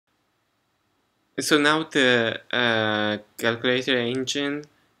So now the calculator engine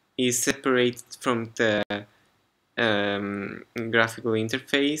is separated from the graphical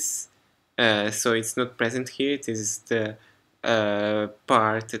interface, so it's not present here. It is the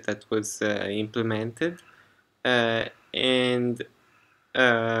part that was implemented, and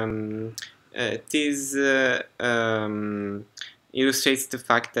this illustrates the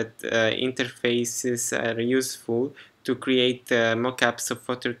fact that interfaces are useful to create mockups of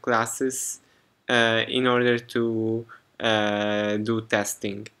other classes in order to do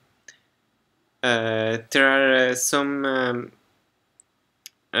testing. There are some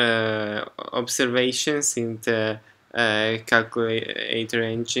observations in the calculator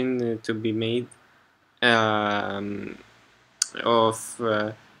engine to be made um, of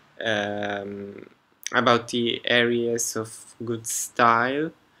um, about the areas of good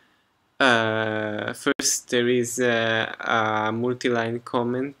style. First, there is a multi-line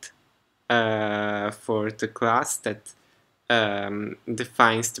comment for the class that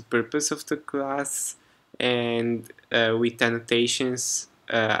defines the purpose of the class, and with annotations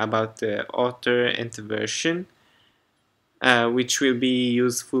about the author and the version, which will be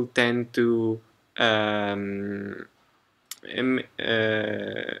useful then um, um,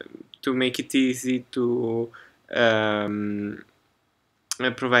 uh, to make it easy to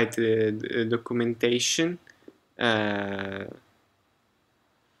provide the documentation.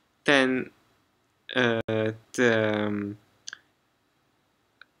 Then the,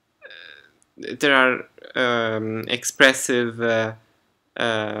 there are expressive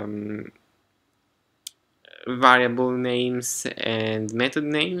um, variable names and method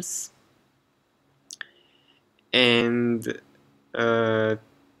names, and there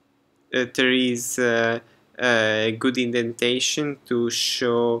is a good indentation to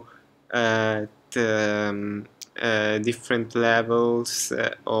show the different levels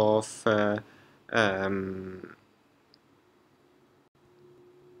of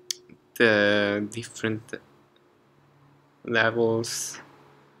the different levels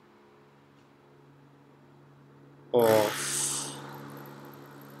of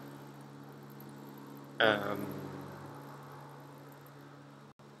um,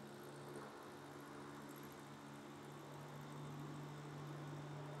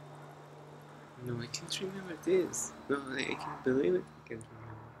 no, I can't remember this. No, I can't believe it. I can't remember.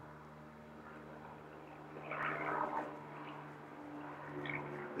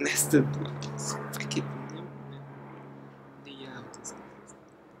 Nested blocks. Fucking no. Layout is.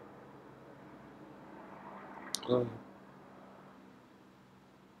 Oh.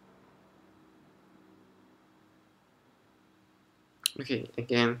 Okay,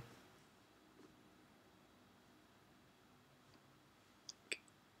 again.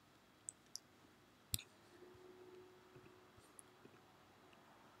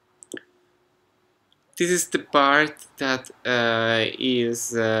 This is the part that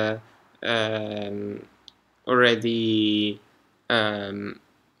is already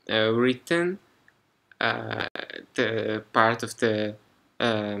written, the part of the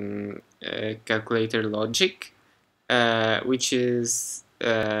calculator logic, which is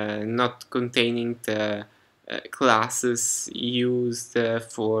not containing the classes used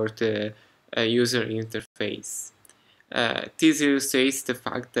for the user interface. This illustrates the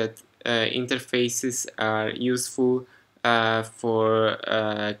fact that interfaces are useful for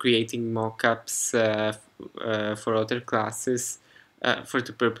creating mockups for other classes for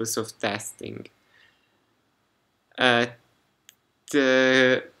the purpose of testing. The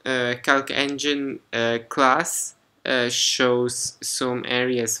Calc Engine class shows some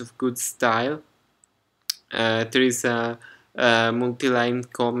areas of good style. There is a multi-line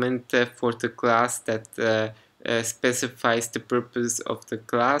comment for the class that specifies the purpose of the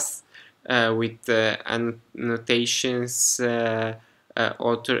class with annotations,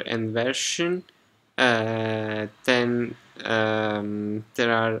 author and version. Then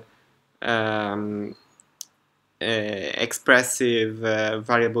there are expressive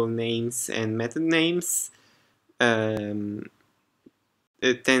variable names and method names. Then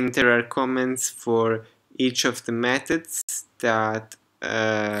there are comments for each of the methods that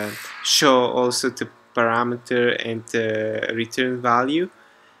show also the parameter and the return value.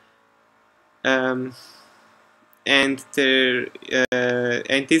 And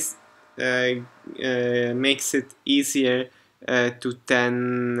this makes it easier to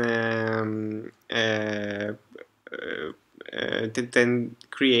then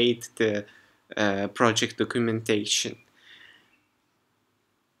create the project documentation.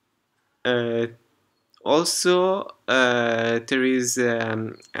 Also, there is a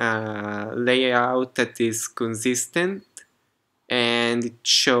layout that is consistent, and it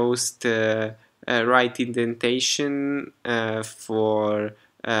shows the right indentation for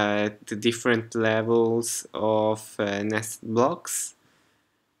the different levels of nested blocks,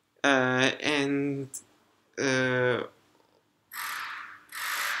 and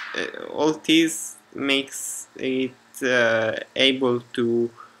all this makes it able to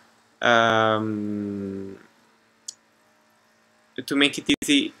make it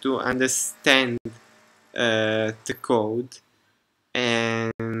easy to understand the code.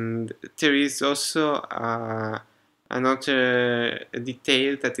 And there is also another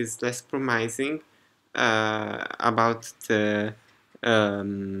detail that is less promising about the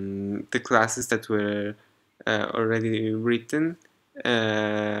classes that were already written,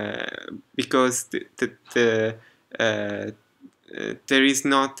 because there is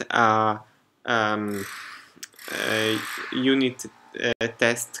not a unit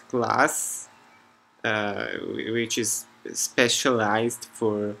test class which is specialized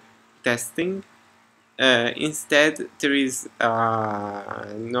for testing. Instead, there is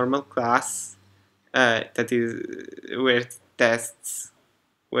a normal class that is where tests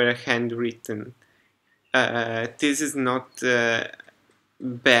were handwritten. This is not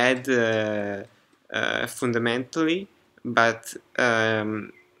bad fundamentally, but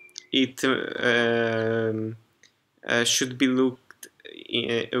it should be looked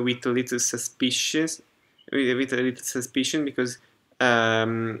with a little suspicion, because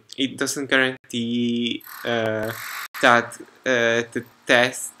it doesn't guarantee that the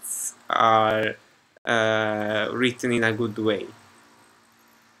tests are written in a good way.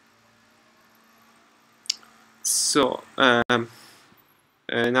 So now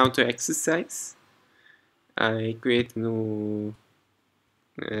to exercise. I create a new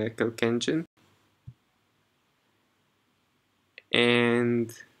calc engine,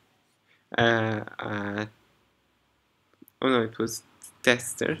 and oh no, it was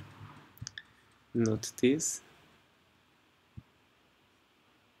tester, not this.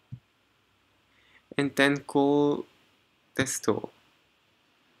 And then call testo.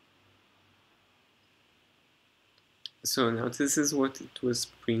 So now this is what it was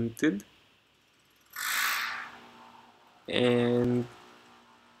printed, and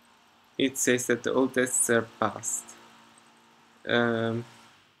it says that all tests are passed.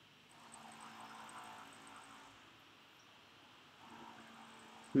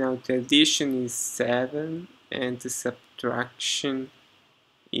 Now the addition is 7 and the subtraction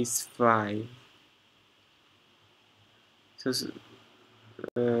is 5. So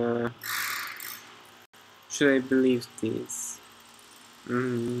should I believe this?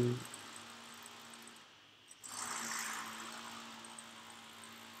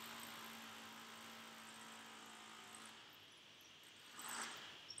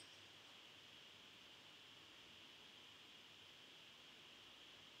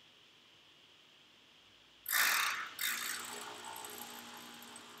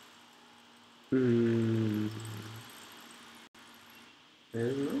 I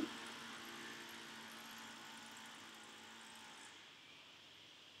don't know.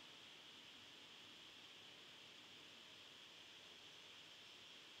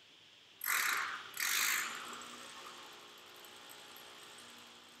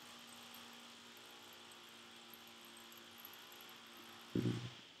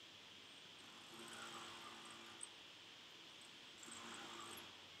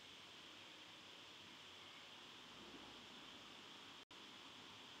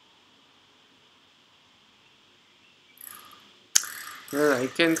 Well, I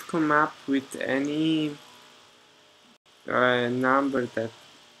can't come up with any number that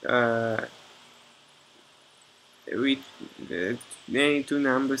with any two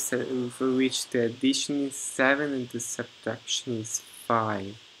numbers for which the addition is 7 and the subtraction is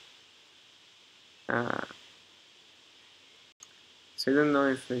 5. So I don't know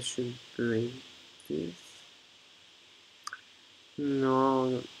if I should believe this.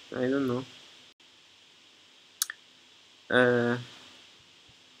 No, I don't know.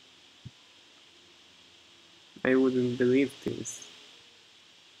 I wouldn't believe this.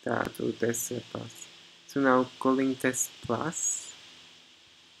 That would test pass. So now calling test plus,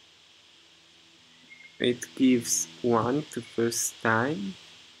 it gives 1 the first time,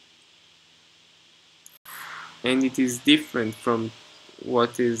 and it is different from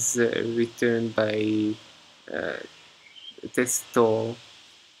what is returned by testo.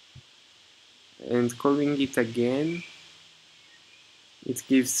 And calling it again, it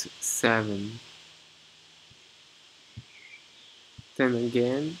gives 7. Then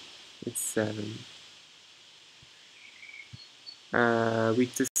again, it's 7.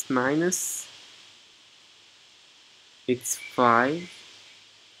 With test minus, it's 5.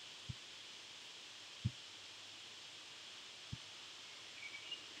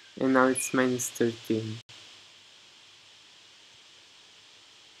 and now it's minus 13.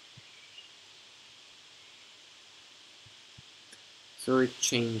 So it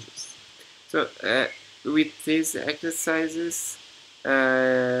changes. So with these exercises,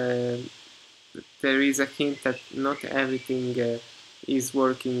 there is a hint that not everything is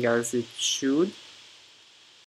working as it should,